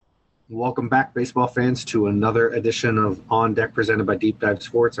Welcome back, baseball fans, to another edition of On Deck presented by Deep Dive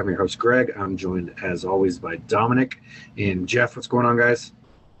Sports. I'm your host, Greg. I'm joined, as always, by Dominic and Jeff. What's going on, guys?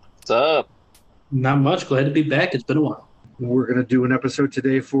 What's up? Not much. Glad to be back. It's been a while. We're going to do an episode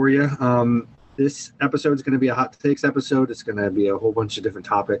today for you. This episode is going to be a hot takes episode. It's going to be a whole bunch of different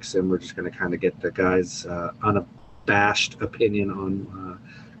topics, and we're just going to kind of get the guys' unabashed opinion on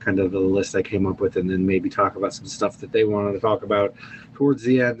kind of the list I came up with, and then maybe talk about some stuff that they wanted to talk about towards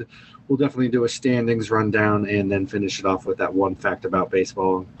the end. We'll definitely do a standings rundown and then finish it off with that one fact about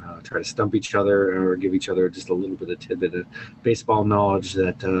baseball. Try to stump each other or give each other just a little bit of tidbit of baseball knowledge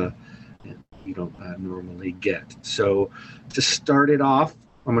that you don't normally get. So to start it off,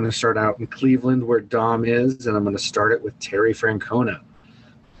 I'm going to start out in Cleveland where Dom is, and I'm going to start it with Terry Francona.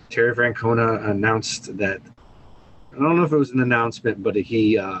 Terry Francona announced that, I don't know if it was an announcement, but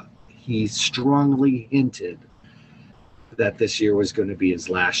he strongly hinted that this year was going to be his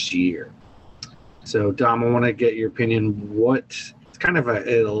last year. So, Dom, I want to get your opinion. It's kind of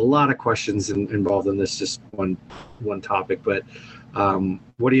a lot of questions involved in this, just one topic, but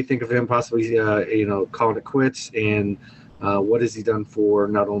what do you think of him possibly, calling it quits, and what has he done for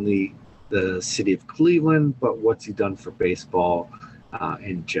not only the city of Cleveland, but what's he done for baseball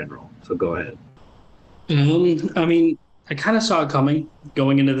in general? So go ahead. I kind of saw it coming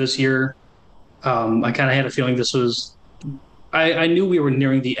going into this year. I kind of had a feeling this was. I knew we were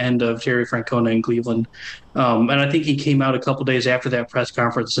nearing the end of Terry Francona in Cleveland, and I think he came out a couple days after that press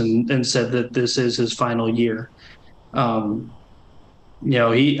conference and said that this is his final year. I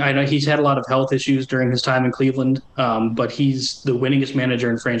know he's had a lot of health issues during his time in Cleveland, but he's the winningest manager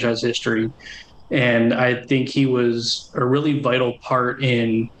in franchise history, and I think he was a really vital part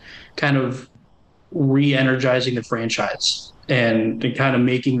in kind of re-energizing the franchise and kind of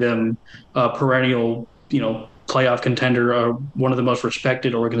making them a perennial, playoff contender, one of the most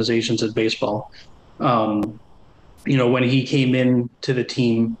respected organizations in baseball. When he came in to the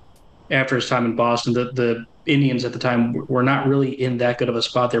team after his time in Boston, the Indians at the time were not really in that good of a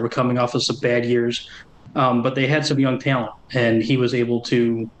spot. They were coming off of some bad years, but they had some young talent, and he was able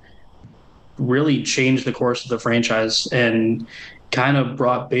to really change the course of the franchise and kind of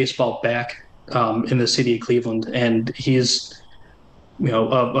brought baseball back in the city of Cleveland. And he's,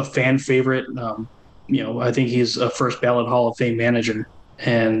 a fan favorite. I think he's a first ballot Hall of Fame manager,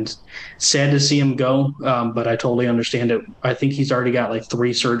 and sad to see him go. But I totally understand it. I think he's already got like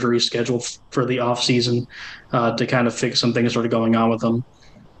 3 surgeries scheduled for the off season to kind of fix some things that are going on with him.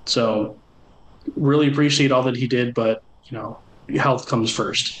 So really appreciate all that he did, but health comes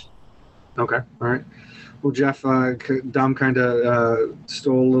first. Okay. All right. Well, Jeff, Dom kind of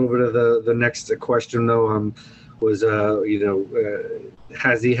stole a little bit of the next question, though.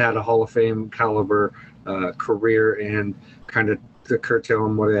 Has he had a Hall of Fame caliber career? And kind of to curtail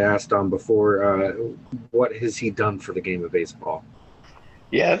on what I asked on before, what has he done for the game of baseball?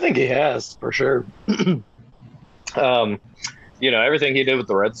 Yeah, I think he has, for sure. Everything he did with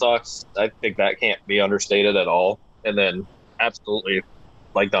the Red Sox, I think that can't be understated at all. And then absolutely,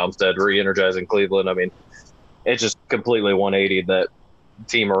 like Dom said, re-energizing Cleveland. I mean, it's just completely 180 that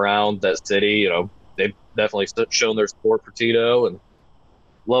team around that city. They've definitely shown their support for Tito and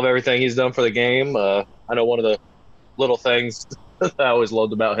love everything he's done for the game. I know one of the little things that I always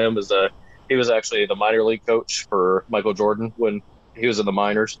loved about him is he was actually the minor league coach for Michael Jordan when he was in the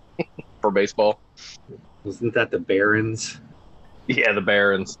minors for baseball. Wasn't that the Barons? Yeah, the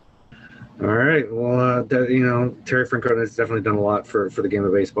Barons. All right. Well, Terry Francona has definitely done a lot for the game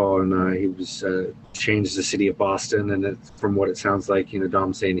of baseball, and he was changed the city of Boston. And from what it sounds like,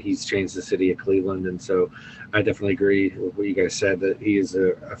 Dom's saying he's changed the city of Cleveland. And so I definitely agree with what you guys said, that he is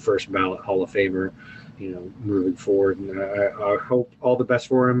a first ballot Hall of Famer, moving forward. And I hope all the best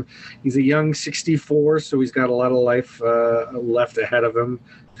for him. He's a young 64, so he's got a lot of life left ahead of him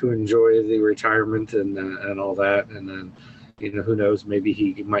to enjoy the retirement and all that. And then, who knows, maybe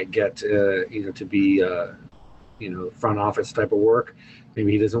he might get, to be, front office type of work.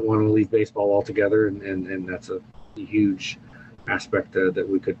 Maybe he doesn't want to leave baseball altogether. And that's a huge aspect that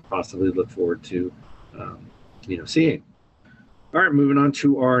we could possibly look forward to, seeing. All right, moving on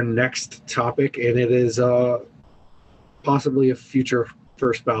to our next topic. And it is possibly a future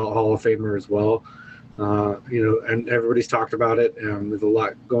first ballot Hall of Famer as well. And everybody's talked about it. There's a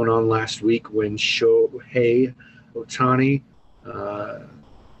lot going on last week when Shohei Ohtani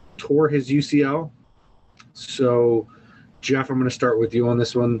tore his UCL. So, Jeff, I'm going to start with you on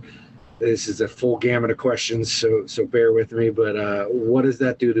this one. This is a full gamut of questions, so bear with me. But what does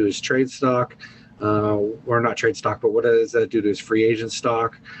that do to his trade stock? Or not trade stock, but what does that do to his free agent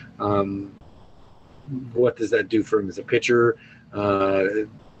stock? What does that do for him as a pitcher?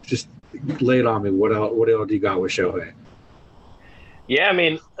 just lay it on me. What else do you got with Shohei? Yeah, I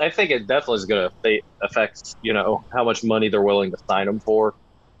mean, I think it definitely is going to affect, how much money they're willing to sign him for.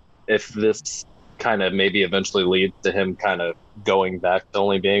 If this kind of maybe eventually leads to him kind of going back to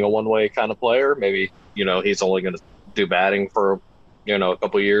only being a one-way kind of player, maybe, he's only going to do batting for, a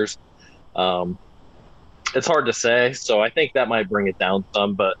couple of years. It's hard to say. So I think that might bring it down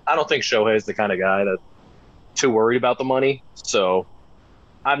some, but I don't think Shohei is the kind of guy that's too worried about the money. So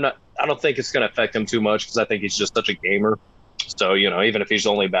I don't think it's going to affect him too much because I think he's just such a gamer. So, even if he's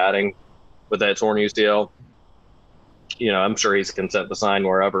only batting with that torn UCL, I'm sure he's content to sign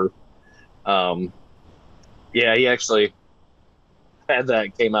wherever. Yeah, he actually had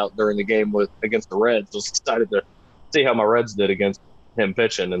that came out during the game against the Reds. Was excited to see how my Reds did against him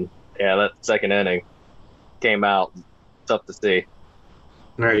pitching. And yeah, that second inning came out. Tough to see.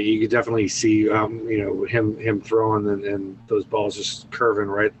 All right, you could definitely see, him throwing and those balls just curving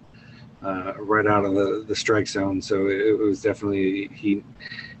right out of the strike zone. So it was definitely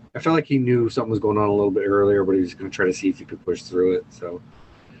I felt like he knew something was going on a little bit earlier, but he was going to try to see if he could push through it. So,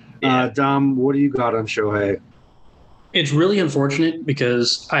 Dom, what do you got on Shohei? It's really unfortunate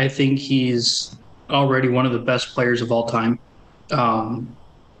because I think he's already one of the best players of all time.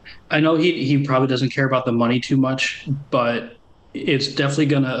 I know he probably doesn't care about the money too much, but it's definitely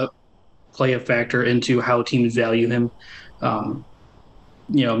going to play a factor into how teams value him.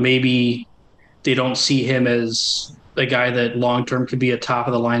 Maybe they don't see him as a guy that long-term could be a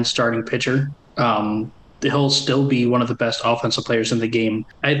top-of-the-line starting pitcher. He'll still be one of the best offensive players in the game.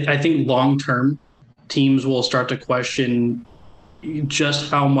 I think long-term, teams will start to question just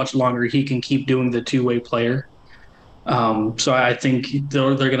how much longer he can keep doing the two-way player. So I think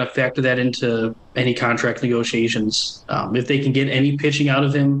they're going to factor that into any contract negotiations. If they can get any pitching out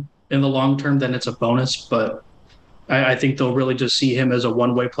of him in the long term, then it's a bonus. But I think they'll really just see him as a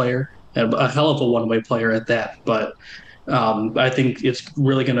one-way player, a hell of a one-way player at that. But I think it's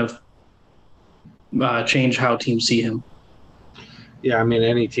really going to change how teams see him. Yeah, I mean,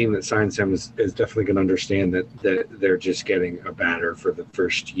 any team that signs him is definitely going to understand that they're just getting a batter for the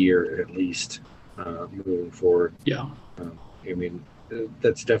first year at least moving forward. Yeah. I mean,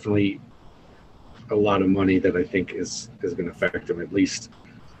 that's definitely a lot of money that I think is going to affect him at least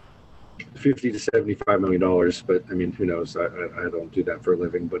 $50 to $75 million. But I mean, who knows? I don't do that for a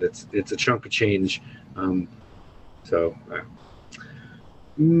living, but it's a chunk of change.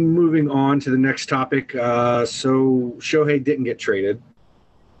 Moving on to the next topic. So Shohei didn't get traded,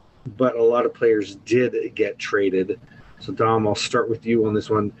 but a lot of players did get traded. So Dom, I'll start with you on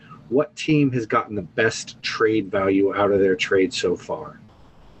this one. What team has gotten the best trade value out of their trade so far?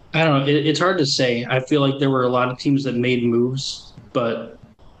 I don't know. It's hard to say. I feel like there were a lot of teams that made moves, but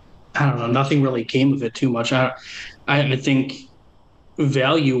I don't know. Nothing really came of it too much. I think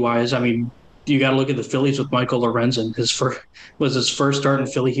value-wise, I mean, you got to look at the Phillies with Michael Lorenzen. His first start in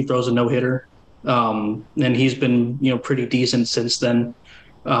Philly. He throws a no-hitter, and he's been pretty decent since then.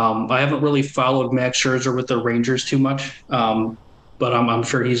 I haven't really followed Max Scherzer with the Rangers too much, but I'm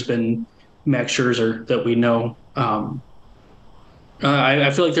sure he's been Max Scherzer that we know.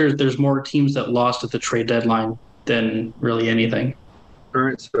 I feel like there's more teams that lost at the trade deadline than really anything. All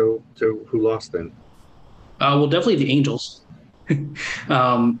right, so who lost then? Well, definitely the Angels.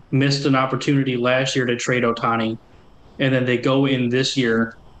 Missed an opportunity last year to trade Ohtani, and then they go in this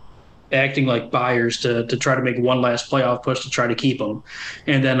year acting like buyers to try to make one last playoff push to try to keep him.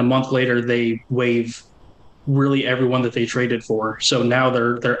 And then a month later, they waive really everyone that they traded for. So now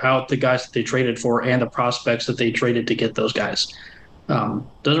they're out the guys that they traded for and the prospects that they traded to get those guys.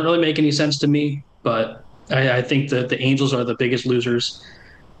 Doesn't really make any sense to me, but I think that the Angels are the biggest losers.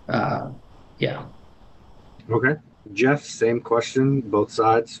 Yeah. Okay. Jeff, same question, both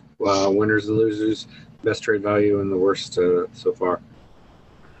sides. Winners and losers, best trade value and the worst so far.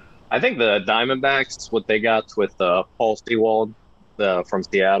 I think the Diamondbacks, what they got with Paul Stewald from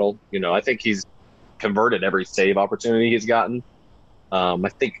Seattle, I think he's converted every save opportunity he's gotten. I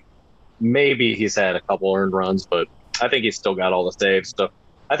think maybe he's had a couple earned runs, but I think he's still got all the saves. So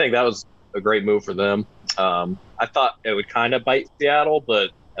I think that was a great move for them. I thought it would kind of bite Seattle,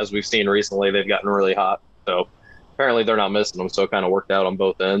 but as we've seen recently, they've gotten really hot. So apparently they're not missing them, so it kind of worked out on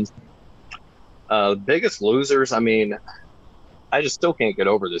both ends. Biggest losers, I mean, I just still can't get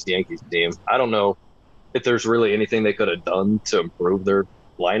over this Yankees team. I don't know if there's really anything they could have done to improve their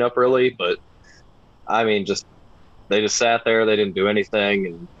lineup, really, but I mean, they just sat there, they didn't do anything,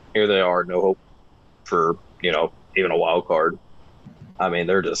 and here they are, no hope for, even a wild card. I mean,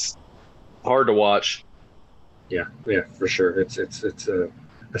 they're just hard to watch. Yeah, for sure. It's a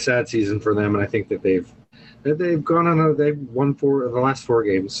sad season for them, and I think that they've they've gone on they've won the last 4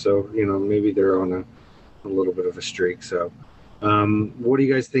 games, so maybe they're on a little bit of a streak. So, what do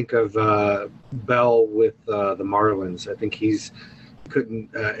you guys think of Bell with the Marlins? I think he's couldn't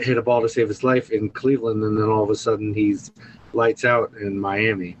hit a ball to save his life in Cleveland, and then all of a sudden he's lights out in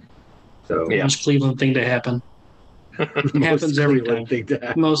Miami. So most Cleveland thing to happen. It happens every time.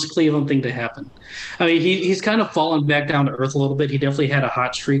 Most Cleveland thing to happen. I mean, he's kind of fallen back down to earth a little bit. He definitely had a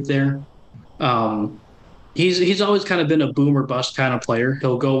hot streak there. He's always kind of been a boom or bust kind of player.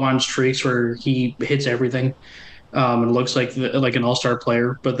 He'll go on streaks where he hits everything and looks like an all-star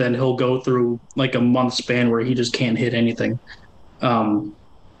player, but then he'll go through like a month span where he just can't hit anything. I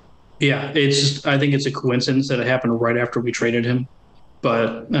think it's a coincidence that it happened right after we traded him,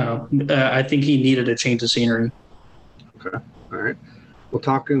 but I think he needed a change of scenery. Okay, all right. Well,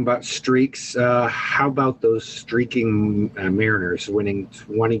 talking about streaks, how about those streaking Mariners winning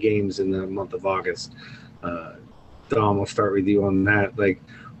 20 games in the month of August? Dom, we'll start with you on that. Like,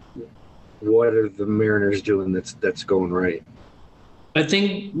 what are the Mariners doing that's going right? I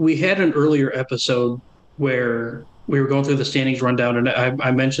think we had an earlier episode where we were going through the standings rundown, and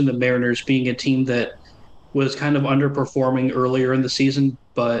I mentioned the Mariners being a team that was kind of underperforming earlier in the season,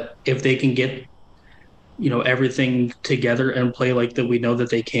 but if they can get everything together and play like that, we know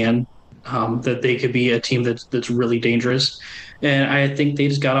that they can, that they could be a team that's really dangerous. And I think they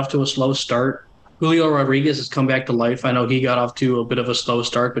just got off to a slow start. Julio Rodriguez has come back to life. I know he got off to a bit of a slow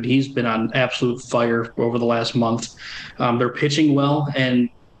start, but he's been on absolute fire over the last month. They're pitching well, and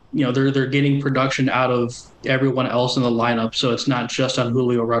they're getting production out of everyone else in the lineup, so it's not just on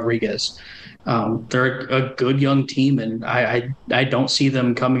Julio Rodriguez. They're a good young team, and I don't see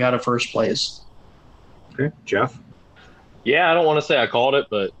them coming out of first place. Okay, Jeff? Yeah, I don't want to say I called it,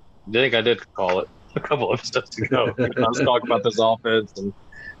 but I think I did call it a couple of episodes ago. I was talking about this offense and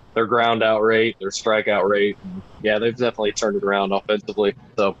their ground out rate, their strikeout rate. And yeah, they've definitely turned it around offensively.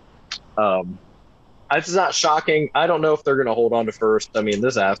 So it's not shocking. I don't know if they're going to hold on to first. I mean,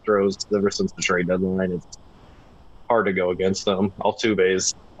 this Astros, ever since the trade deadline, it's hard to go against them.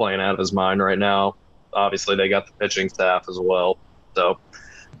 Altuve's playing out of his mind right now. Obviously, they got the pitching staff as well. So,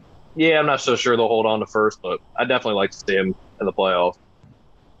 yeah, I'm not so sure they'll hold on to first, but I definitely like to see them in the playoffs.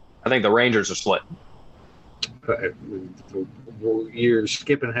 I think the Rangers are split. You're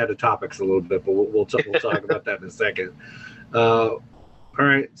skipping ahead of topics a little bit, but we'll talk about that in a second. All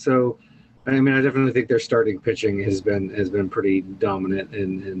right, so I mean, I definitely think their starting pitching has been pretty dominant,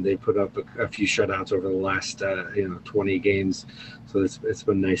 and they put up a few shutouts over the last 20 games, so it's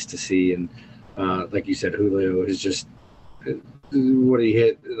been nice to see. And like you said, Julio is just what he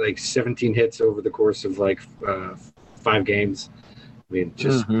hit like 17 hits over the course of like 5 games. I mean,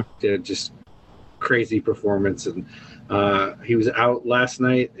 just crazy performance, and he was out last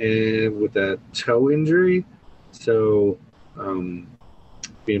night with a toe injury, so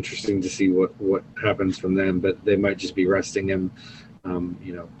be interesting to see what happens from them. But they might just be resting him,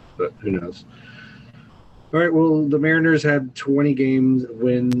 but who knows. All right, well, the Mariners had 20 games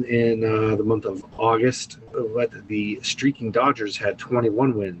win in the month of August, but the streaking Dodgers had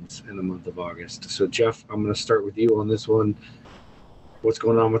 21 wins in the month of August. So, Jeff, I'm going to start with you on this one. What's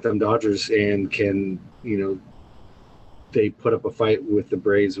going on with them Dodgers, and can they put up a fight with the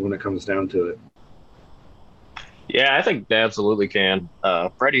Braves when it comes down to it? Yeah, I think they absolutely can.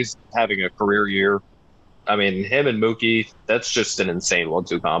 Freddie's having a career year. I mean, him and Mookie, that's just an insane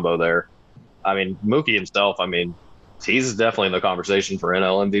 1-2 combo there. I mean, Mookie himself, I mean, he's definitely in the conversation for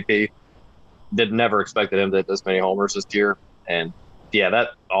NL MVP. Never expected him to hit this many homers this year. And, yeah, that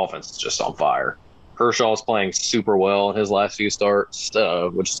offense is just on fire. Kershaw's playing super well in his last few starts,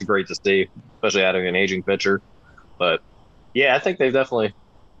 which is great to see, especially having an aging pitcher. But, yeah, I think they've definitely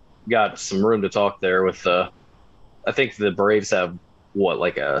got some room to talk there with I think the Braves have,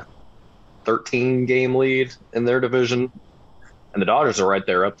 like a 13-game lead in their division. And the Dodgers are right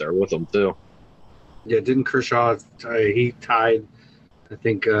there up there with them, too. Yeah, didn't Kershaw he tied, I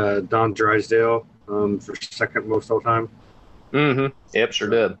think, Don Drysdale for second most all time? Mm-hmm. Yep, sure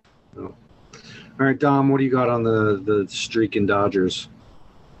did. Oh. All right, Dom, what do you got on the streaking Dodgers?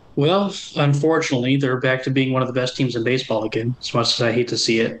 Well, unfortunately, they're back to being one of the best teams in baseball again, as much as I hate to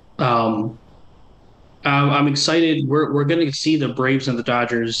see it. I'm excited. We're going to see the Braves and the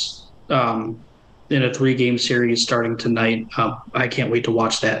Dodgers in a 3-game series starting tonight. I can't wait to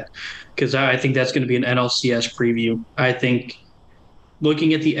watch that because I think that's going to be an NLCS preview. I think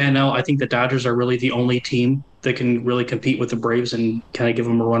looking at the NL, I think the Dodgers are really the only team that can really compete with the Braves and kind of give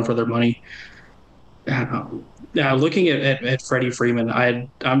them a run for their money. Looking at Freddie Freeman,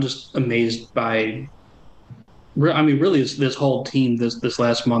 I'm just amazed by I mean, really, this whole team this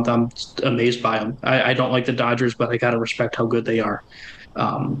last month, I'm amazed by them. I don't like the Dodgers, but I gotta respect how good they are.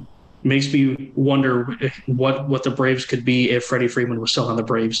 Um, Makes me wonder what the Braves could be if Freddie Freeman was still on the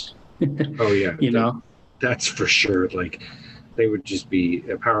Braves. Oh yeah, You know, that's for sure. Like they would just be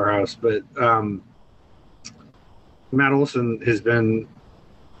a powerhouse. But Matt Olson has been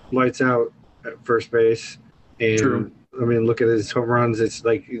lights out at first base, true. and I mean, look at his home runs. It's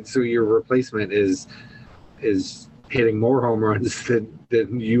like so your replacement is hitting more home runs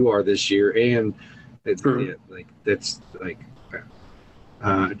than you are this year, and True. like that's like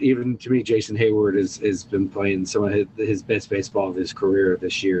even to me, Jason Hayward has been playing some of his best baseball of his career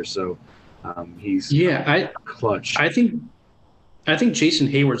this year. So he's Yeah, clutch. I think Jason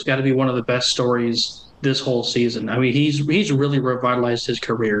Hayward's got to be one of the best stories this whole season. I mean, he's really revitalized his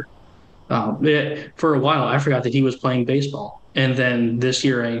career. For a while, I forgot that he was playing baseball, and then this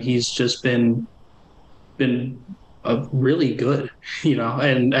year he's just been really good,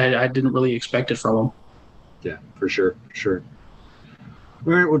 and I didn't really expect it from him. Yeah, for sure, for sure.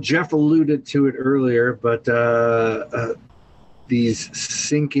 All right. Well, Jeff alluded to it earlier, but these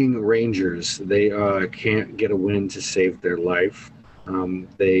sinking Rangers, they can't get a win to save their life.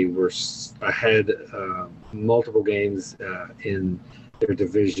 They were ahead multiple games in their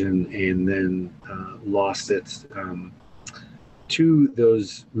division and then lost it to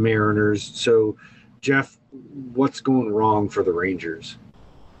those Mariners. So, Jeff, what's going wrong for the Rangers?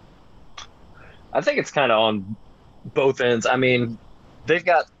 I think it's kind of on both ends. I mean, they've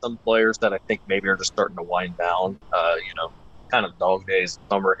got some players that I think maybe are just starting to wind down. Kind of dog days of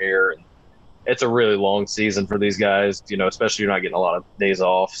summer here, and it's a really long season for these guys. Especially you're not getting a lot of days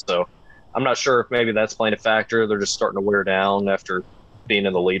off. So I'm not sure if maybe that's playing a factor. They're just starting to wear down after being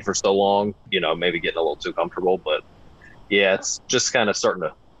in the lead for so long. Maybe getting a little too comfortable. But yeah, it's just kind of starting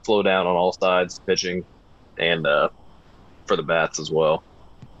to slow down on all sides, pitching and for the bats as well.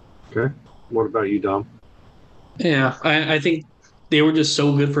 Okay. What about you, Dom? Yeah, I think they were just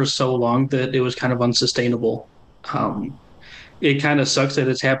so good for so long that it was kind of unsustainable. Um, it kind of sucks that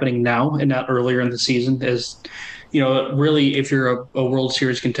it's happening now and not earlier in the season. As really, if you're a World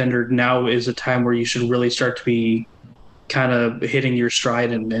Series contender, now is a time where you should really start to be kind of hitting your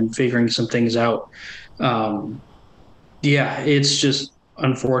stride and figuring some things out. Um, yeah, it's just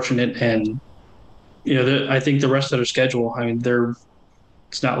unfortunate, and I think the rest of their schedule. I mean,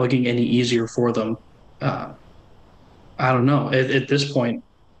 it's not looking any easier for them. Uh, I don't know. At this point,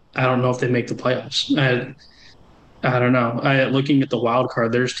 I don't know if they make the playoffs. I don't know. Looking at the wild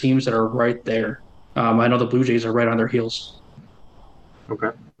card, there's teams that are right there. I know the Blue Jays are right on their heels. Okay.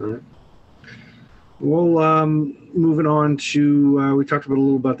 All right. Well, moving on to we talked a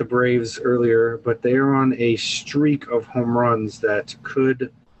little about the Braves earlier, but they are on a streak of home runs that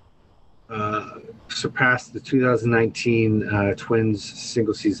could surpass the 2019 Twins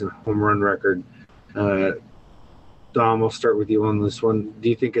single season home run record. Dom, I'll start with you on this one. Do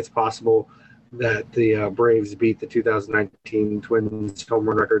you think it's possible that the Braves beat the 2019 Twins home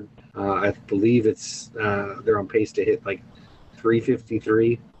run record? I believe they're on pace to hit like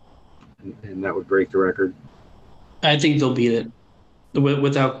 353, and that would break the record. I think they'll beat it.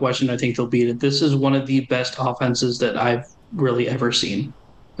 Without question, I think they'll beat it. This is one of the best offenses that I've really ever seen.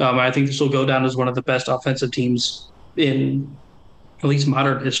 I think this will go down as one of the best offensive teams in at least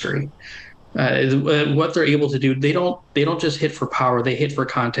modern history. What they're able to do, they don't just hit for power; they hit for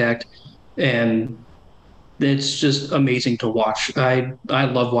contact, and it's just amazing to watch. I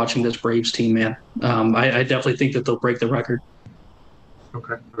love watching this Braves team, man. I definitely think that they'll break the record.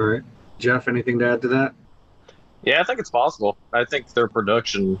 Okay, all right, Jeff. Anything to add to that? Yeah, I think it's possible. I think their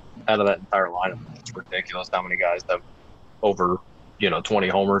production out of that entire lineup is ridiculous. How many guys have over 20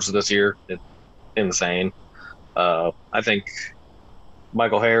 homers this year? It's insane. I think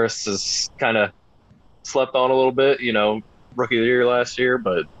Michael Harris has kind of slept on a little bit, rookie of the year last year,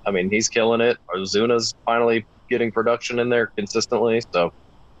 but I mean, he's killing it. Ozuna's finally getting production in there consistently. So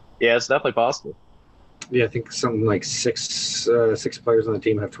yeah, it's definitely possible. Yeah, I think something like six players on the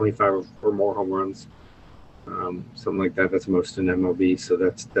team have 25 or more home runs. Something like that. That's most in MLB. So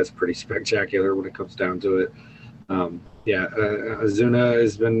that's pretty spectacular when it comes down to it. Ozuna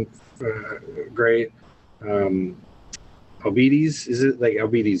has been great. Albides, is it like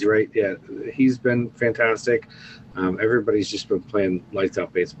Albides, right? Yeah, he's been fantastic. Everybody's just been playing lights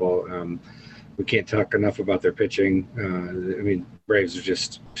out baseball. We can't talk enough about their pitching. Braves are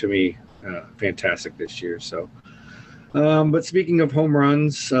just, to me, fantastic this year. So, but speaking of home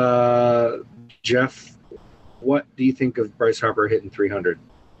runs, Jeff, what do you think of Bryce Harper hitting 300?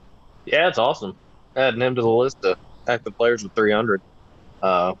 Yeah, it's awesome. Adding him to the list of active players with 300.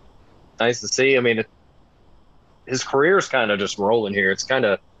 Nice to see. I mean, his career's kind of just rolling here. It's kind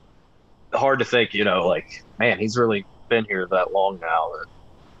of hard to think, like, man, he's really been here that long now. That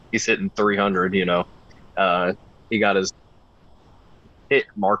he's hitting 300. He got his hit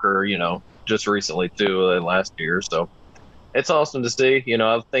marker, just recently too, last year. So it's awesome to see.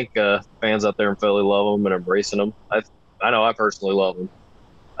 I think fans out there in Philly love him and embracing him. I know I personally love him.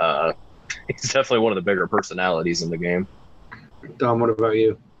 He's definitely one of the bigger personalities in the game. Dom, what about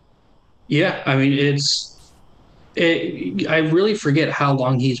you? Yeah, I mean, I really forget how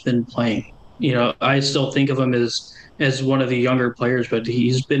long he's been playing. I still think of him as one of the younger players, but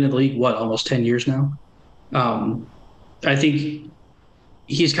he's been in the league, almost 10 years now. I think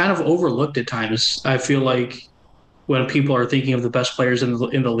he's kind of overlooked at times. I feel like when people are thinking of the best players in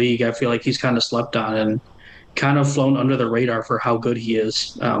the league, I feel like he's kind of slept on and kind of flown under the radar for how good he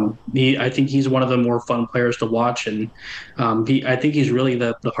is. I think he's one of the more fun players to watch, and I think he's really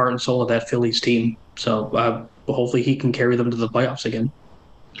the heart and soul of that Phillies team. So hopefully he can carry them to the playoffs again.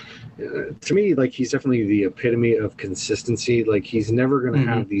 To me, like, he's definitely the epitome of consistency. Like, he's never going to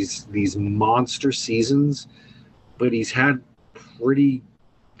have these monster seasons, but he's had pretty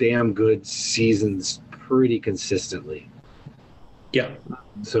damn good seasons pretty consistently. Yeah.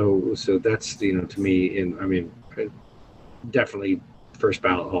 So that's, to me, definitely first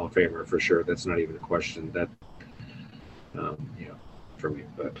ballot Hall of Famer for sure. That's not even a question. That, for me.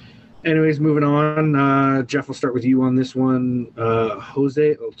 But anyways, moving on. Jeff, we'll start with you on this one.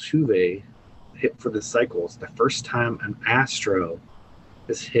 Jose Altuve hit for the cycle. It's the first time an Astro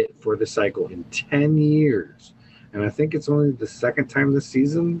has hit for the cycle in 10 years. And I think it's only the second time this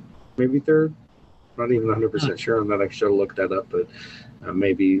season, maybe third. Not even 100% sure on that. I should have looked that up, but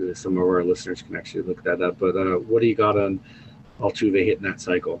maybe some of our listeners can actually look that up. But what do you got on Altuve hitting that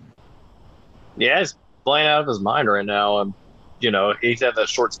cycle? Yeah, he's playing out of his mind right now. He had that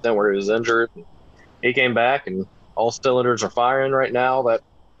short stint where he was injured. He came back, and all cylinders are firing right now. That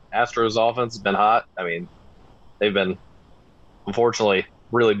Astros offense has been hot. I mean, they've been, unfortunately,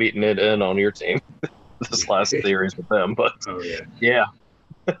 really beating it in on your team this last series with them. But yeah.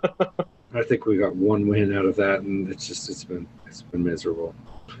 I think we got one win out of that, and it's been miserable.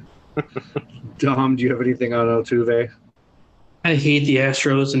 Dom, do you have anything on Altuve? I hate the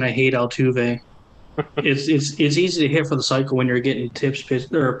Astros and I hate Altuve. It's easy to hit for the cycle when you're getting pitches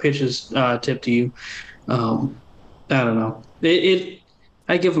tipped to you. I don't know.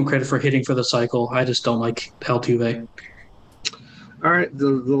 I give him credit for hitting for the cycle. I just don't like Altuve. All right, the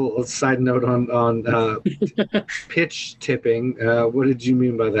little side note on pitch tipping. What did you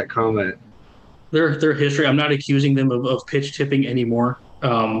mean by that comment? Their history. I'm not accusing them of pitch tipping anymore.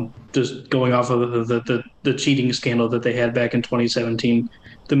 Just going off of the cheating scandal that they had back in 2017,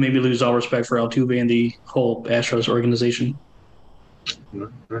 that made me lose all respect for Altuve and the whole Astros organization.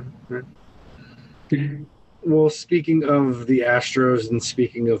 Well, speaking of the Astros and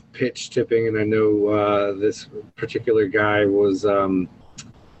speaking of pitch tipping, and I know this particular guy was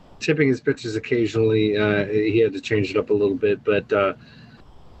tipping his pitches occasionally. He had to change it up a little bit, but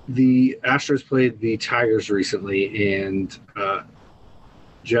the Astros played the Tigers recently, and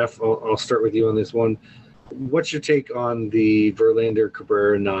Jeff, I'll start with you on this one. What's your take on the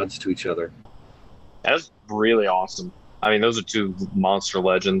Verlander-Cabrera nods to each other? That's really awesome. I mean, those are two monster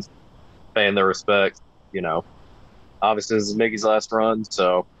legends paying their respect. Obviously this is Mickey's last run,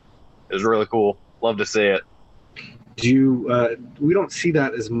 so it was really cool. Love to see it. We don't see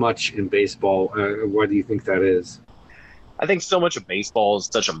that as much in baseball. Why do you think that is? I think so much of baseball is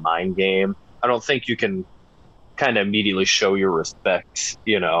such a mind game. I don't think you can kind of immediately show your respect,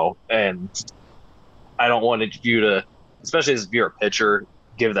 and I don't want you to, especially if you're a pitcher,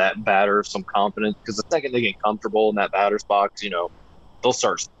 give that batter some confidence, because the second they get comfortable in that batter's box, they'll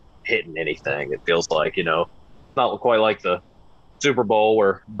start hitting anything. It feels like, not quite like the Super Bowl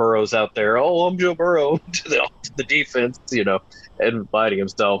where Burrow's out there, I'm Joe Burrow, to the defense, and biting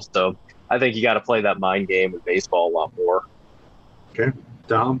himself. So I think you got to play that mind game in baseball a lot more. Okay.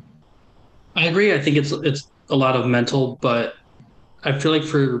 Dom? I agree. I think it's a lot of mental, but I feel like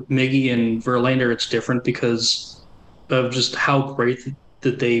for Miggy and Verlander, it's different because of just how great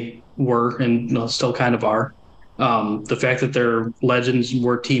that they were and still kind of are. The fact that they're legends,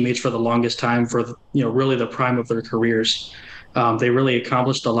 were teammates for the longest time, for really the prime of their careers. They really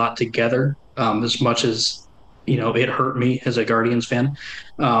accomplished a lot together, as much as it hurt me as a Guardians fan.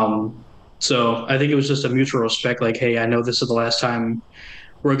 So I think it was just a mutual respect, like, hey, I know this is the last time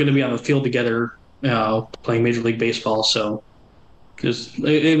we're going to be on the field together playing Major League Baseball. So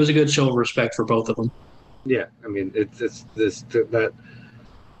it was a good show of respect for both of them. Yeah, I mean, it's that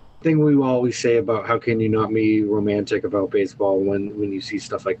thing we always say about how can you not be romantic about baseball when you see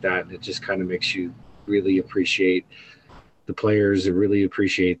stuff like that, and it just kind of makes you really appreciate the players. I really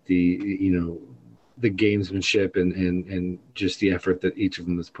appreciate the gamesmanship and just the effort that each of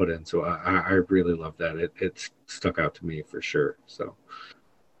them has put in. So I really love that. It's stuck out to me for sure. So,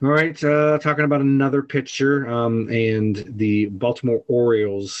 all right, talking about another pitcher and the Baltimore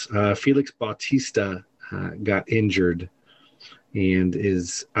Orioles, Felix Bautista got injured and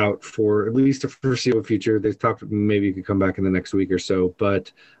is out for at least a foreseeable future. They've talked maybe he could come back in the next week or so,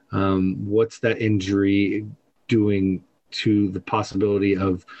 but what's that injury doing to the possibility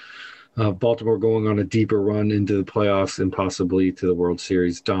of Baltimore going on a deeper run into the playoffs and possibly to the World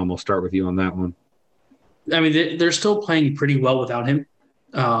Series? Dom, I'll start with you on that one. I mean, they're still playing pretty well without him.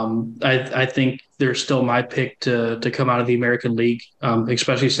 I think they're still my pick to come out of the American League,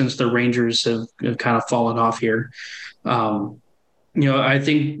 especially since the Rangers have kind of fallen off here. I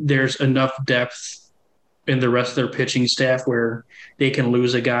think there's enough depth in the rest of their pitching staff where they can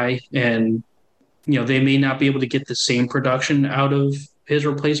lose a guy and, they may not be able to get the same production out of his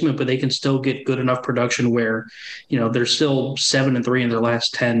replacement, but they can still get good enough production where, they're still 7-3 in their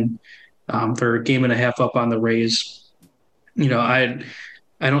last 10. They're a game and a half up on the Rays. I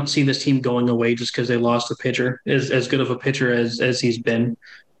don't see this team going away just because they lost a pitcher, as good of a pitcher as he's been.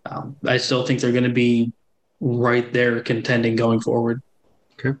 I still think they're going to be right there contending going forward.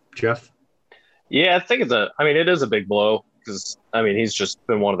 Okay. Jeff? Yeah, I think it is a big blow because, he's just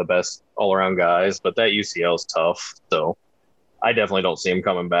been one of the best all-around guys, but that UCL is tough, so I definitely don't see him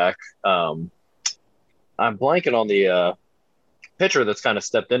coming back. I'm blanking on the pitcher that's kind of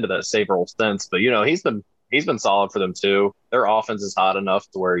stepped into that save role since, but, he's been solid for them too. Their offense is hot enough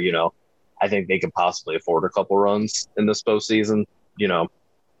to where, I think they could possibly afford a couple runs in this postseason.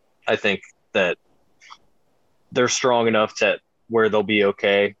 I think that they're strong enough to where they'll be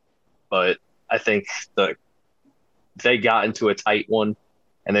okay, but I think they got into a tight one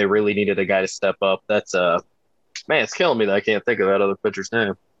and they really needed a guy to step up. That's it's killing me that I can't think of that other pitcher's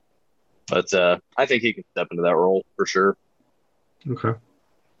name. But I think he can step into that role for sure. Okay.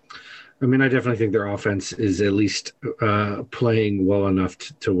 I definitely think their offense is at least playing well enough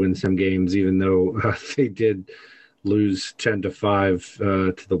to win some games, even though they did lose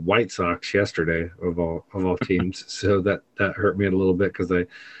 10-5 to the White Sox yesterday of all teams. So that hurt me a little bit because I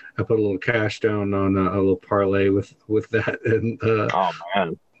put a little cash down on a little parlay with that, and oh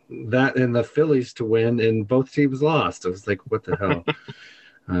man, that and the Phillies to win, and both teams lost. I was like, what the hell?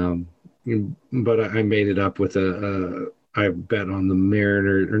 But I made it up with I bet on the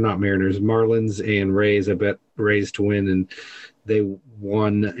Marlins and Rays. I bet Rays to win, and they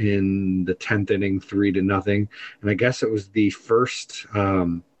won in the 10th inning 3-0. And I guess it was the first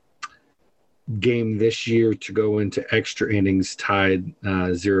game this year to go into extra innings tied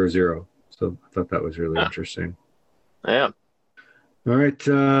 0-0. So I thought that was really interesting. Yeah. All right.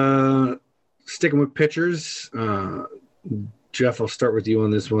 Sticking with pitchers. Jeff, I'll start with you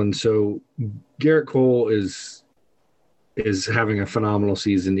on this one. So Garrett Cole is having a phenomenal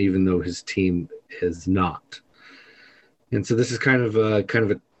season, even though his team is not. And so this is kind of a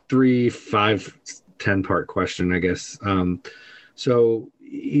 3, 5, 10-part question, I guess. So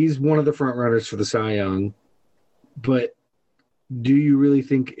he's one of the front runners for the Cy Young, but do you really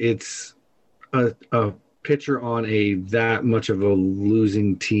think it's a pitcher on that much of a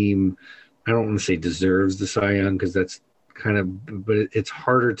losing team? I don't want to say deserves the Cy Young because that's but it's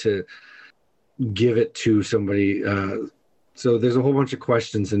harder to give it to somebody. So there's a whole bunch of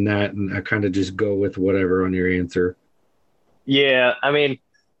questions in that, and I kind of just go with whatever on your answer. Yeah, I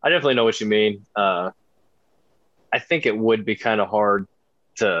definitely know what you mean. I think it would be kind of hard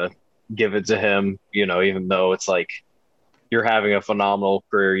to give it to him, even though it's like you're having a phenomenal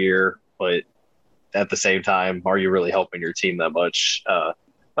career year, but at the same time, are you really helping your team that much?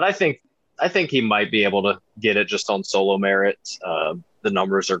 But I think he might be able to get it just on solo merit. The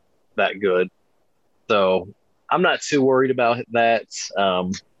numbers are that good. So I'm not too worried about that.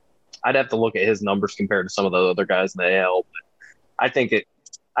 I'd have to look at his numbers compared to some of the other guys in the AL. But I think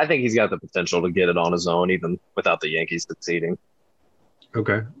he's got the potential to get it on his own, even without the Yankees succeeding.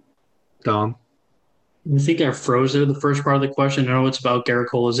 Okay. Dom? I think I froze there the first part of the question. I know it's about Garrett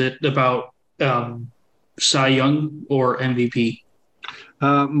Cole. Is it about Cy Young or MVP?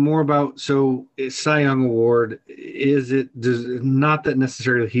 More about, so Cy Young Award, not that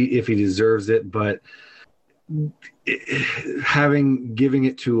necessarily if he deserves it, but giving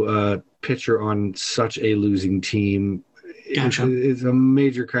it to a pitcher on such a losing team is a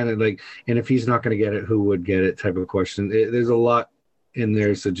major kind of like, and if he's not going to get it, who would get it type of question. There's a lot in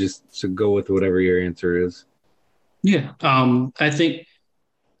there, so go with whatever your answer is. Yeah, I think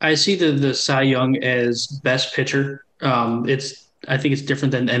I see the Cy Young as best pitcher. I think it's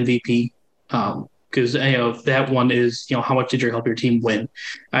different than MVP. because that one is how much did you help your team win.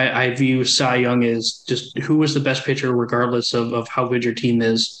 I view Cy Young as just who was the best pitcher, regardless of how good your team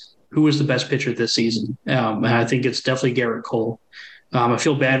is. Who was the best pitcher this season? And I think it's definitely Garrett Cole. I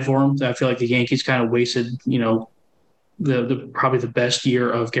feel bad for him. I feel like the Yankees kind of wasted, the probably the best year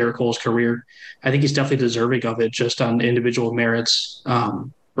of Garrett Cole's career. I think he's definitely deserving of it just on individual merits,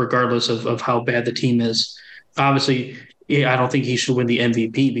 regardless of how bad the team is. Obviously, I don't think he should win the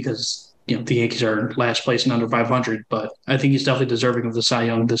MVP because the Yankees are in last place and under 500, but I think he's definitely deserving of the Cy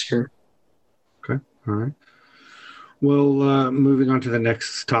Young this year. Okay, all right. Well, moving on to the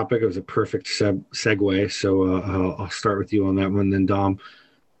next topic, it was a perfect segue. So I'll start with you on that one, then Dom.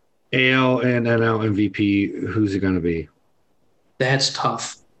 AL and NL MVP, who's it going to be? That's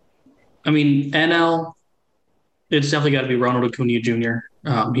tough. I mean, NL, it's definitely got to be Ronald Acuna Jr.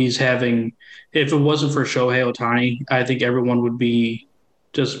 He's having, if it wasn't for Shohei Ohtani, I think everyone would be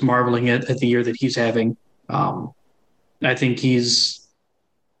just marveling at the year that he's having. I think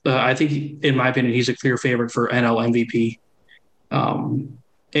in my opinion, he's a clear favorite for NL MVP.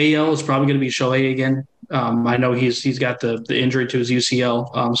 AL is probably going to be Shohei again. I know he's got the injury to his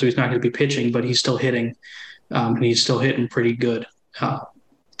UCL, so he's not going to be pitching, but he's still hitting, and he's still hitting pretty good.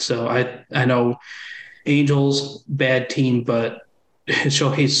 So I know Angels, bad team, but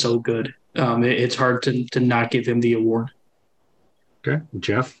Shohei's so good. It's hard to not give him the award. Okay,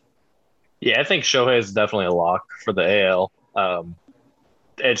 Jeff? Yeah, I think Shohei is definitely a lock for the AL.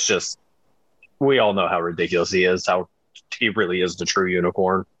 It's just, we all know how ridiculous he is, how he really is the true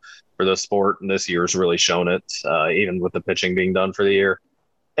unicorn for the sport, and this year's really shown it, even with the pitching being done for the year.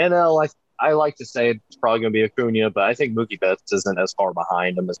 NL, I like to say it's probably going to be Acuna, but I think Mookie Betts isn't as far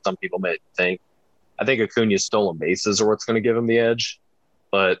behind him as some people may think. I think Acuna's stolen bases are what's going to give him the edge,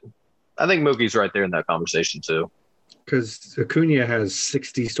 but I think Mookie's right there in that conversation too. Because Acuna has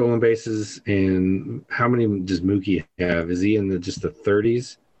 60 stolen bases, and how many does Mookie have? Is he in just the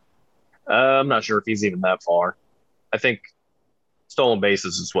 30s? I'm not sure if he's even that far. I think stolen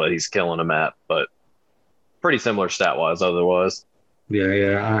bases is what he's killing him at, but pretty similar stat-wise otherwise.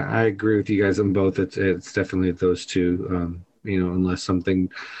 Yeah, I agree with you guys on both. It's definitely those two, unless something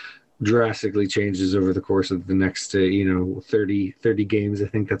drastically changes over the course of the next, 30 games. I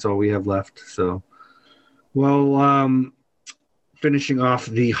think that's all we have left. So, well, finishing off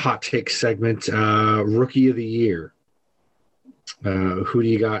the hot take segment, Rookie of the Year. Who do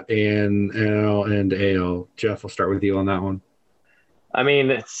you got in NL and AL? Jeff, I'll start with you on that one. I mean,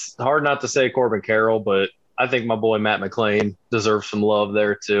 it's hard not to say Corbin Carroll, but I think my boy Matt McLain deserves some love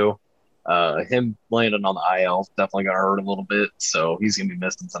there too. Him landing on the IL is definitely going to hurt a little bit, so he's going to be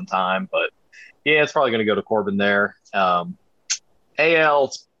missing some time. But yeah, it's probably going to go to Corbin there.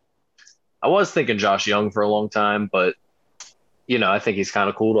 AL, I was thinking Josh Young for a long time, but I think he's kind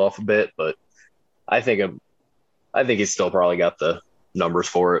of cooled off a bit. But I think he's still probably got the numbers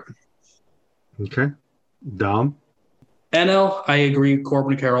for it. Okay, Dom. NL, I agree.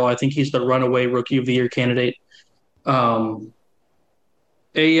 Corbin Carroll, I think he's the runaway Rookie of the Year candidate. AL,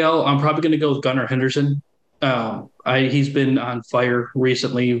 I'm probably going to go with Gunnar Henderson. He's been on fire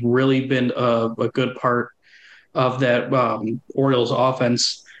recently, really been a good part of that Orioles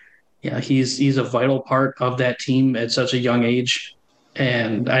offense. Yeah, he's a vital part of that team at such a young age.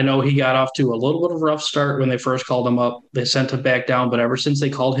 And I know he got off to a little bit of a rough start when they first called him up. They sent him back down, but ever since they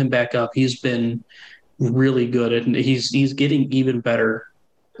called him back up, he's been really good, and he's getting even better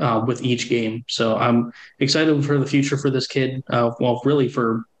with each game. So I'm excited for the future for this kid. Really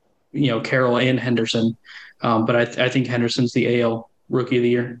for Carroll and Henderson, but I think Henderson's the AL Rookie of the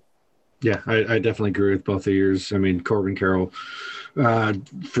Year. Yeah, I definitely agree with both of yours. I mean, Corbin Carroll,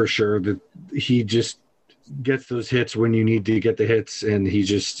 for sure, that he just gets those hits when you need to get the hits, and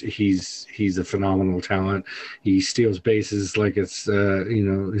he's a phenomenal talent. He steals bases like it's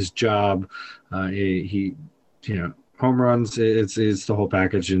his job. He home runs, it's the whole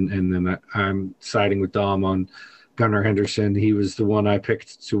package, and then I'm siding with Dom on Gunnar Henderson. He was the one I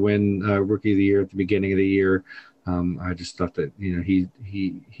picked to win Rookie of the Year at the beginning of the year. I just thought that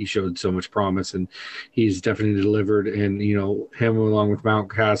he showed so much promise, and he's definitely delivered. And him along with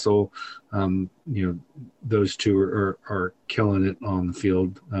Mountcastle, those two are killing it on the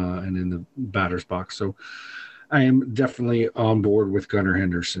field and in the batter's box. So I am definitely on board with Gunnar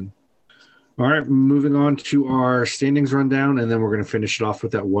Henderson. All right, moving on to our standings rundown, and then we're going to finish it off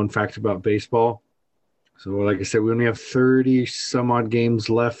with that one fact about baseball. So like I said, we only have 30 some odd games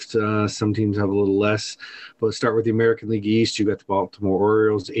left. Some teams have a little less. But let's start with the American League East. You got the Baltimore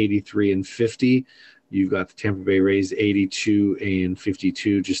Orioles 83-50. You've got the Tampa Bay Rays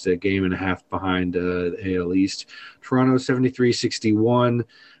 82-52, just a game and a half behind the AL East. Toronto 73-61.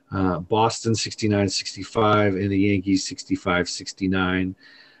 Boston 69-65, and the Yankees 65-69.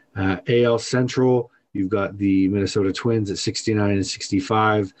 AL Central, you've got the Minnesota Twins at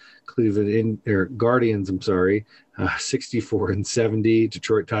 69-65, Guardians, 64-70,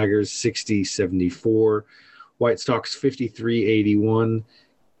 Detroit Tigers 60-74, White Sox 53-81,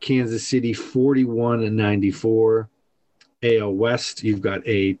 Kansas City 41-94. AL West, you've got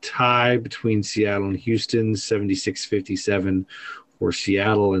a tie between Seattle and Houston, 76-57 for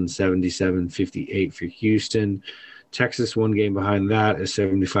Seattle and 77-58 for Houston. Texas, one game behind that, is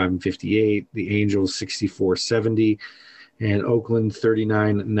 75-58. The Angels 64-70, and Oakland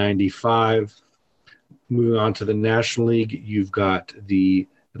 39-95. Moving on to the National League, you've got the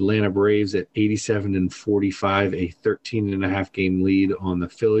Atlanta Braves at 87-45, a 13.5 game lead on the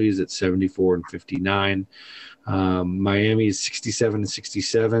Phillies at 74-59. Miami is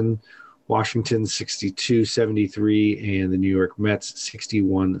 67-67. Washington 62-73, and the New York Mets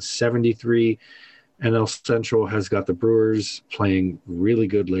 61-73. NL Central has got the Brewers playing really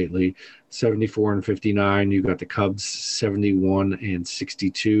good lately, 74-59. You've got the Cubs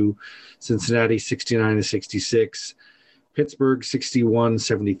 71-62. Cincinnati 69-66. Pittsburgh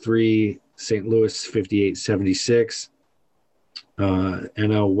 61-73. St. Louis 58-76.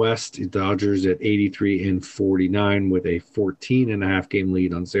 NL West, Dodgers at 83-49 with a 14.5 game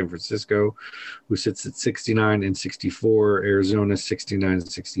lead on San Francisco, who sits at 69-64. Arizona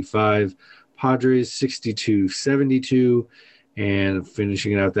 69-65. Padres 62-72, and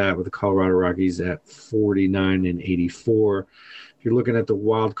finishing out that with the Colorado Rockies at 49-84. If you're looking at the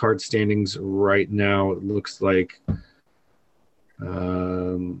wild card standings right now, it looks like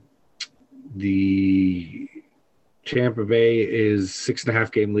the Tampa Bay is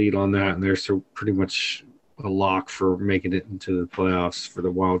 6.5 game lead on that, and they're so pretty much a lock for making it into the playoffs for the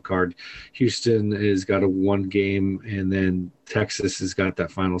wild card. Houston has got a 1 game, and then Texas has got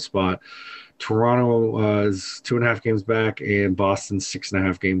that final spot. Toronto is 2.5 games back, and Boston's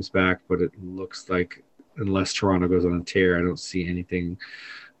 6.5 games back, but it looks like unless Toronto goes on a tear, I don't see anything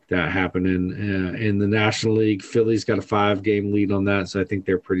that happening. In the National League, Philly's got a 5 game lead on that, so I think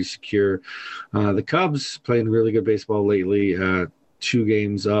they're pretty secure. The Cubs playing really good baseball lately, 2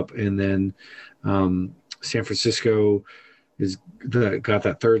 games up, and then San Francisco is got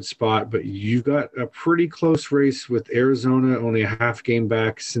that 3rd spot, but you've got a pretty close race with Arizona only a half game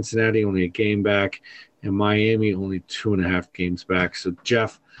back, Cincinnati only a game back, and Miami only 2.5 games back. So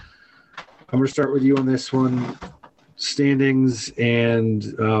Jeff, I'm going to start with you on this one. Standings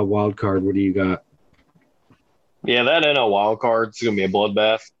and wild card, what do you got? Yeah, that NL wild card is going to be a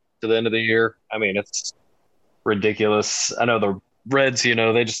bloodbath to the end of the year. I mean, it's ridiculous. I know the Reds,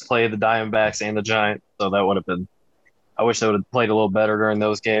 they just play the Diamondbacks and the Giants, so that would have been – I wish they would have played a little better during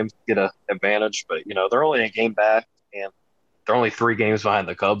those games to get an advantage. But, they're only a game back, and they're only 3 games behind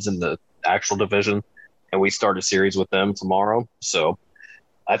the Cubs in the actual division, and we start a series with them tomorrow. So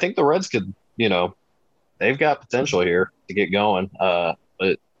I think the Reds could, they've got potential here to get going. But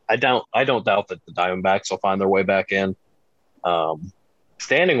I don't doubt that the Diamondbacks will find their way back in.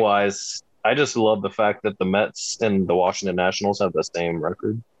 Standing-wise, I just love the fact that the Mets and the Washington Nationals have the same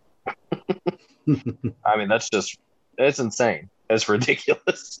record. I mean, it's insane. It's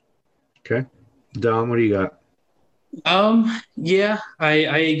ridiculous. Okay. Dom, what do you got? Yeah, I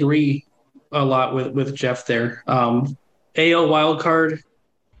agree a lot with Jeff there. AL wildcard,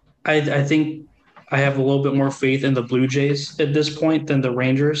 I think I have a little bit more faith in the Blue Jays at this point than the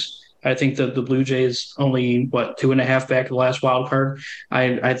Rangers. I think that the Blue Jays only, 2.5 back to the last wild card.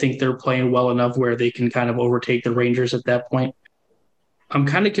 I think they're playing well enough where they can kind of overtake the Rangers at that point. I'm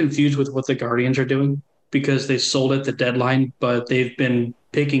kind of confused with what the Guardians are doing because they sold at the deadline, but they've been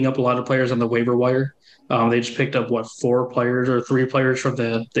picking up a lot of players on the waiver wire. They just picked up, 4 players or 3 players from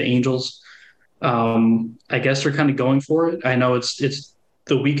the Angels. I guess they're kind of going for it. I know it's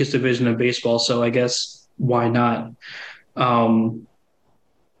the weakest division of baseball, so I guess why not? I'm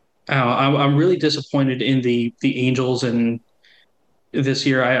really disappointed in the Angels, and this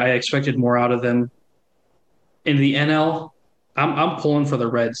year I expected more out of them. In the NL, I'm pulling for the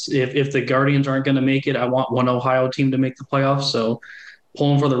Reds. If the Guardians aren't going to make it, I want one Ohio team to make the playoffs. So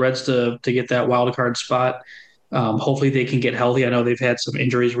pulling for the Reds to get that wild card spot. Hopefully they can get healthy. I know they've had some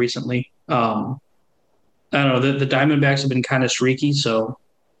injuries recently. I don't know. The Diamondbacks have been kind of streaky, so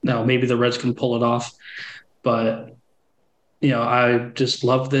maybe the Reds can pull it off. But I just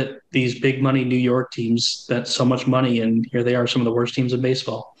love that these big money New York teams spent so much money, and here they are, some of the worst teams in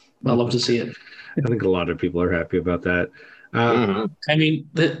baseball. I love to see it. I think a lot of people are happy about that. I mean,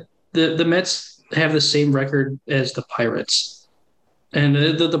 the Mets have the same record as the Pirates, and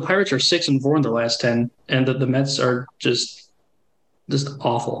the Pirates are 6-4 in the last 10, and the Mets are just just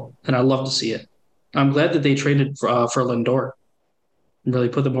awful. And I love to see it. I'm glad that they traded for Lindor and really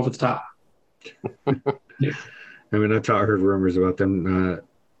put them over the top. I mean, I've heard rumors about them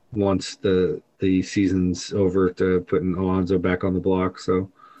once the season's over to putting Alonso back on the block. So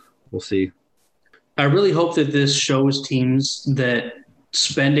we'll see. I really hope that this shows teams that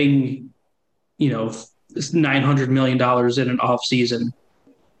spending, $900 million in an off season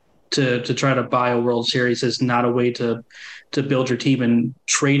to try to buy a World Series is not a way to build your team, and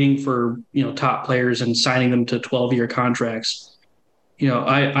trading for, top players and signing them to 12-year contracts.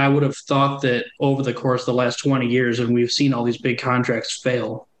 I would have thought that over the course of the last 20 years, and we've seen all these big contracts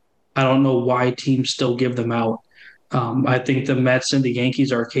fail, I don't know why teams still give them out. I think the Mets and the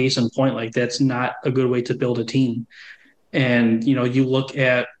Yankees are a case in point. Like, that's not a good way to build a team. And, you look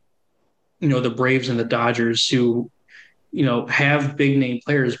at, the Braves and the Dodgers who, have big name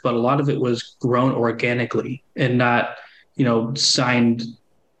players, but a lot of it was grown organically and not, signed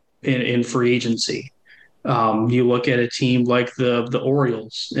in free agency. You look at a team like the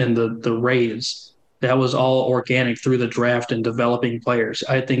Orioles and the Rays, that was all organic through the draft and developing players.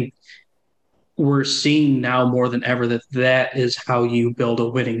 I think we're seeing now more than ever that is how you build a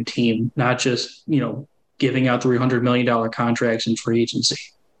winning team, not just, giving out $300 million contracts in free agency.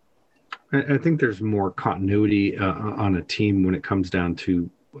 I think there's more continuity on a team when it comes down to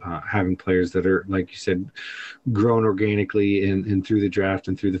having players that are, like you said, grown organically and through the draft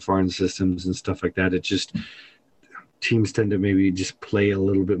and through the foreign systems and stuff like that. It just, teams tend to maybe just play a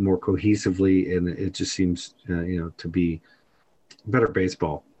little bit more cohesively, and it just seems, to be better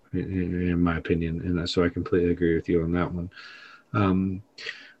baseball, in my opinion. And so I completely agree with you on that one.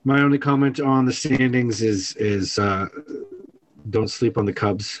 My only comment on the standings is don't sleep on the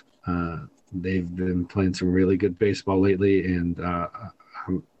Cubs. They've been playing some really good baseball lately, and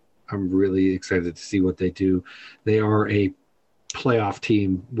I'm really excited to see what they do. They are a playoff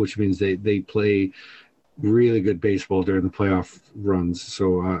team, which means they play really good baseball during the playoff runs.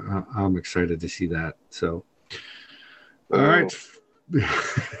 So I'm excited to see that. So, all right.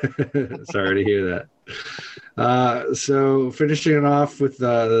 Sorry to hear that. So finishing it off with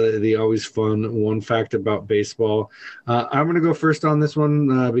the always fun one fact about baseball. I'm going to go first on this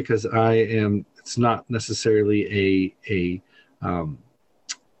one because it's not necessarily a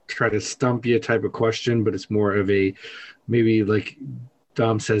try to stump you type of question, but it's more of a, maybe like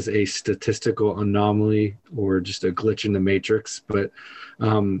Dom says, a statistical anomaly or just a glitch in the matrix. But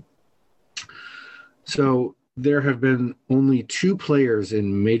so there have been only 2 players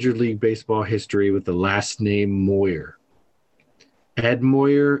in Major League Baseball history with the last name Moyer. Ed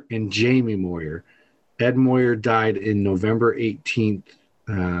Moyer and Jamie Moyer. Ed Moyer died in November 18th,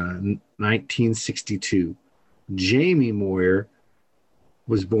 1962. Jamie Moyer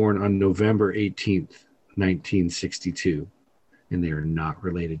was born on November 18th, 1962, and they are not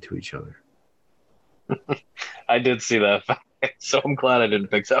related to each other. I did see that fact, so I'm glad I didn't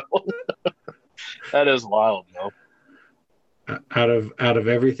pick that one. That is wild, though. Out of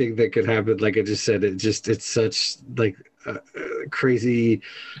everything that could happen, like I just said, it's such like crazy,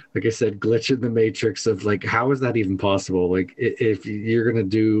 like I said, glitch in the matrix of like, how is that even possible? Like, if you're gonna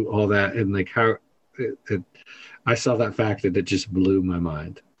do all that, and like how I saw that fact and it just blew my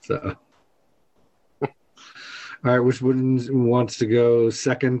mind. So, all right, which one wants to go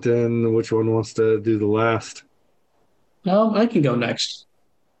second, and which one wants to do the last? I can go next.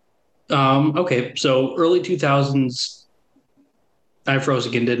 Okay, so early 2000s. I froze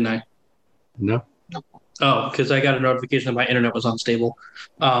again, didn't I? No. Oh, because I got a notification that my internet was unstable.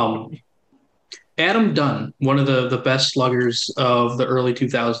 Adam Dunn, one of the best sluggers of the early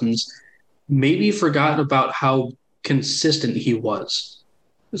 2000s, maybe forgotten about how consistent he was.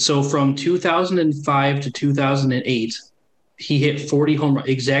 So from 2005 to 2008, he hit 40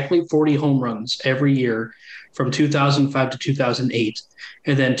 exactly 40 home runs every year from 2005 to 2008.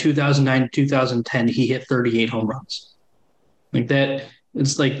 And then 2009 to 2010, he hit 38 home runs. Like that,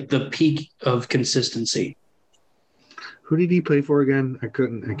 it's like the peak of consistency. Who did he play for again? I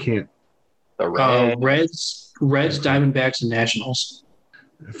can't. The Reds, Diamondbacks, and Nationals.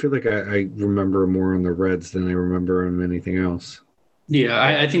 I feel like I remember more on the Reds than I remember him anything else. Yeah,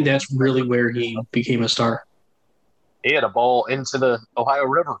 I think that's really where he became a star. He had a ball into the Ohio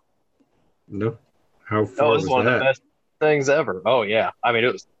River. No. How far was one that? of the best things ever. Oh, yeah. I mean,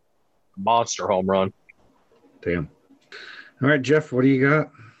 it was a monster home run. Damn. All right, Jeff, what do you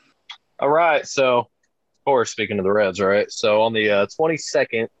got? All right. So, of course, speaking of the Reds, right? So, on the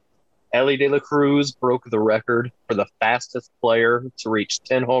 22nd, Ellie De La Cruz broke the record for the fastest player to reach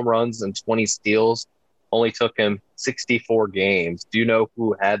 10 home runs and 20 steals. Only took him 64 games. Do you know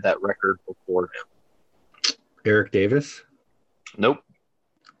who had that record before him? Eric Davis? Nope.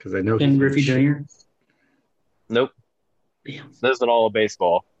 Because I know Ken Griffey Jr. Nope. Damn. This isn't all of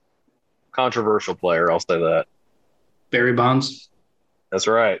baseball. Controversial player, I'll say that. Barry Bonds. That's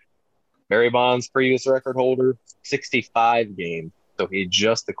right. Barry Bonds, previous record holder, 65 games. So he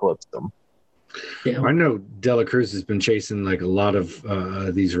just eclipsed them. Yeah. I know Dela Cruz has been chasing like a lot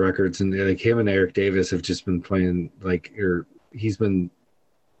of these records, and like him and Eric Davis have just been playing Eric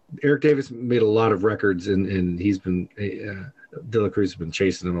Davis made a lot of records, and he's been Dela Cruz has been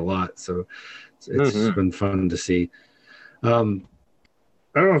chasing him a lot. So it's just been fun to see.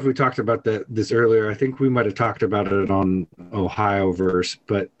 I don't know if we talked about this earlier. I think we might have talked about it on Ohioverse,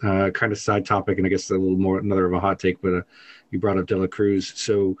 but kind of side topic, and I guess a little more another of a hot take. But you brought up Dela Cruz,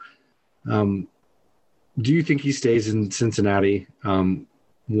 so do you think he stays in Cincinnati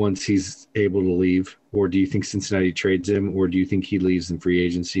once he's able to leave, or do you think Cincinnati trades him, or do you think he leaves in free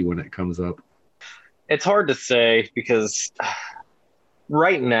agency when it comes up? It's hard to say because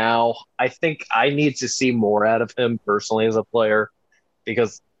right now I think I need to see more out of him personally as a player.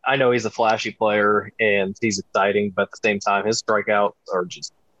 Because I know he's a flashy player and he's exciting, but at the same time, his strikeouts are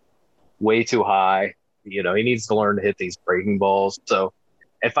just way too high. You know, he needs to learn to hit these breaking balls. So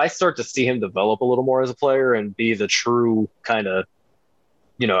if I start to see him develop a little more as a player and be the true kind of,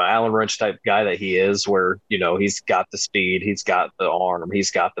 Allen Wrench type guy that he is, where, he's got the speed, he's got the arm,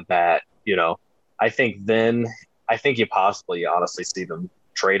 he's got the bat, I think you possibly honestly see them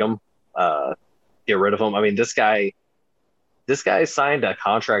trade him, get rid of him. I mean, this guy signed a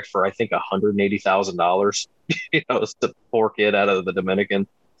contract for, I think, $180,000, it's the poor kid out of the Dominican.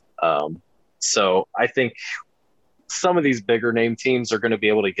 So I think some of these bigger name teams are going to be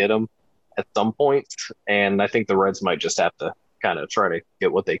able to get him at some point. And I think the Reds might just have to kind of try to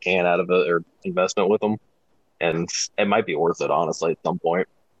get what they can out of it or investment with him. And it might be worth it, honestly, at some point.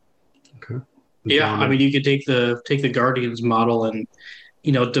 Okay. Yeah. I mean, you could take the Guardians model and,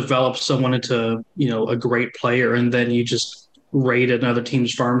 develop someone into, a great player. And then you just raid another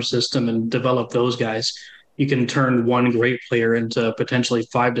team's farm system and develop those guys. You can turn one great player into potentially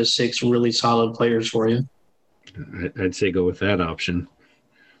 5 to 6 really solid players for you. I'd say go with that option.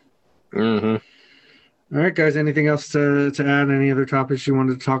 Mm-hmm. All right, guys. Anything else to add? Any other topics you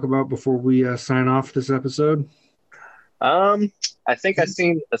wanted to talk about before we sign off this episode? I think I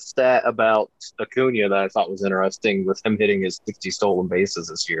seen a stat about Acuna that I thought was interesting with him hitting his 60 stolen bases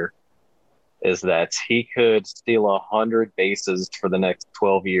this year. Is that he could steal 100 bases for the next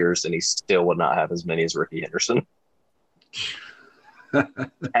 12 years and he still would not have as many as Ricky Henderson.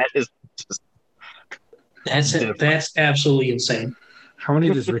 That is just... That's absolutely insane. How many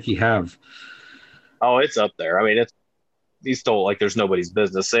does Ricky have? Oh, it's up there. I mean, he stole like there's nobody's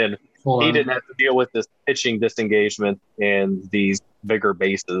business. And he didn't have to deal with this pitching disengagement and these bigger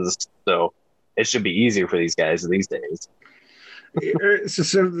bases. So it should be easier for these guys these days.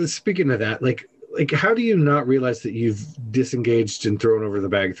 So speaking of that, like how do you not realize that you've disengaged and thrown over the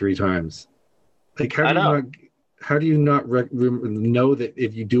bag 3 times? Like how do you not know that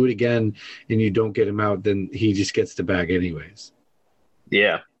if you do it again and you don't get him out, then he just gets the bag anyways?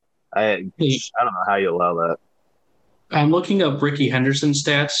 Yeah, I don't know how you allow that. I'm looking up Ricky Henderson's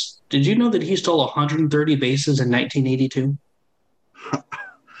stats. Did you know that he stole 130 bases in 1982?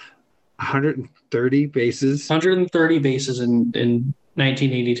 130 bases? 130 bases in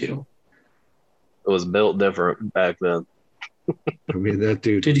 1982. It was built different back then. I mean, that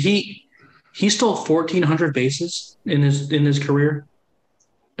dude. Did he stole 1,400 bases in his career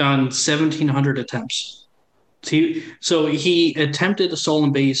on 1,700 attempts. So he attempted a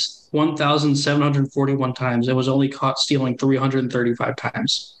stolen base 1,741 times and was only caught stealing 335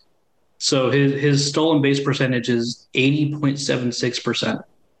 times. So his stolen base percentage is 80.76%.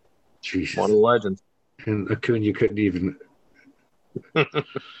 Jesus. What a legend. And Acuna couldn't even.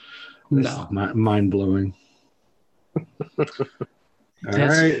 No. Mind-blowing.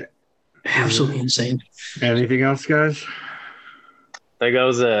 That's absolutely insane. Anything else, guys? There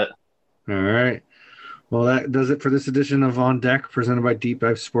goes it. All right. Well, that does it for this edition of On Deck, presented by Deep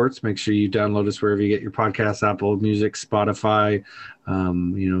Dive Sports. Make sure you download us wherever you get your podcasts, Apple Music, Spotify.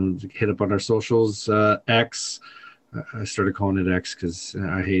 Hit up on our socials, X. I started calling it X because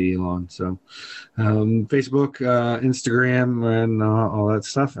I hate Elon. So Facebook, Instagram, and all that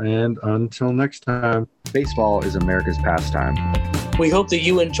stuff. And until next time, baseball is America's pastime. We hope that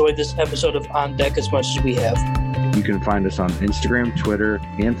you enjoyed this episode of On Deck as much as we have. You can find us on Instagram, Twitter,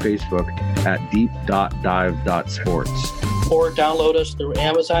 and Facebook at deep.dive.sports. Or download us through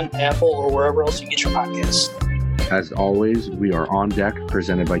Amazon, Apple, or wherever else you get your podcasts. As always, we are On Deck,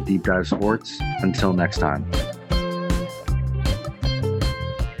 presented by Deep Dive Sports. Until next time.